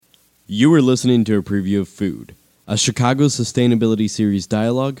You are listening to a preview of Food, a Chicago Sustainability Series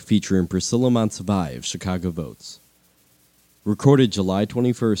dialogue featuring Priscilla Monsivais of Chicago Votes. Recorded July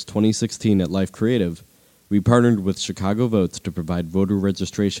 21st, 2016 at Life Creative, we partnered with Chicago Votes to provide voter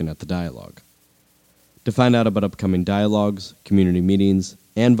registration at the dialogue. To find out about upcoming dialogues, community meetings,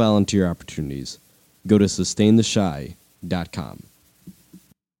 and volunteer opportunities, go to sustaintheshy.com.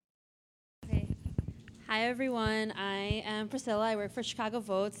 Hi everyone, I am Priscilla. I work for Chicago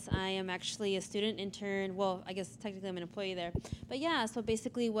Votes. I am actually a student intern. Well, I guess technically I'm an employee there. But yeah, so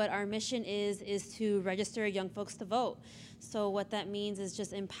basically what our mission is to register young folks to vote. So what that means is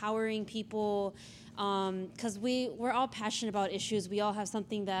just empowering people, because we're all passionate about issues. We all have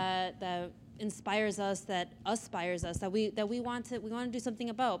something that inspires us, that aspires us, that we want to do something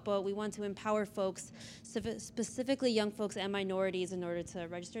about, but we want to empower folks, specifically young folks and minorities, in order to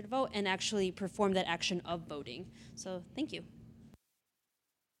register to vote and actually perform that action of voting. So thank you.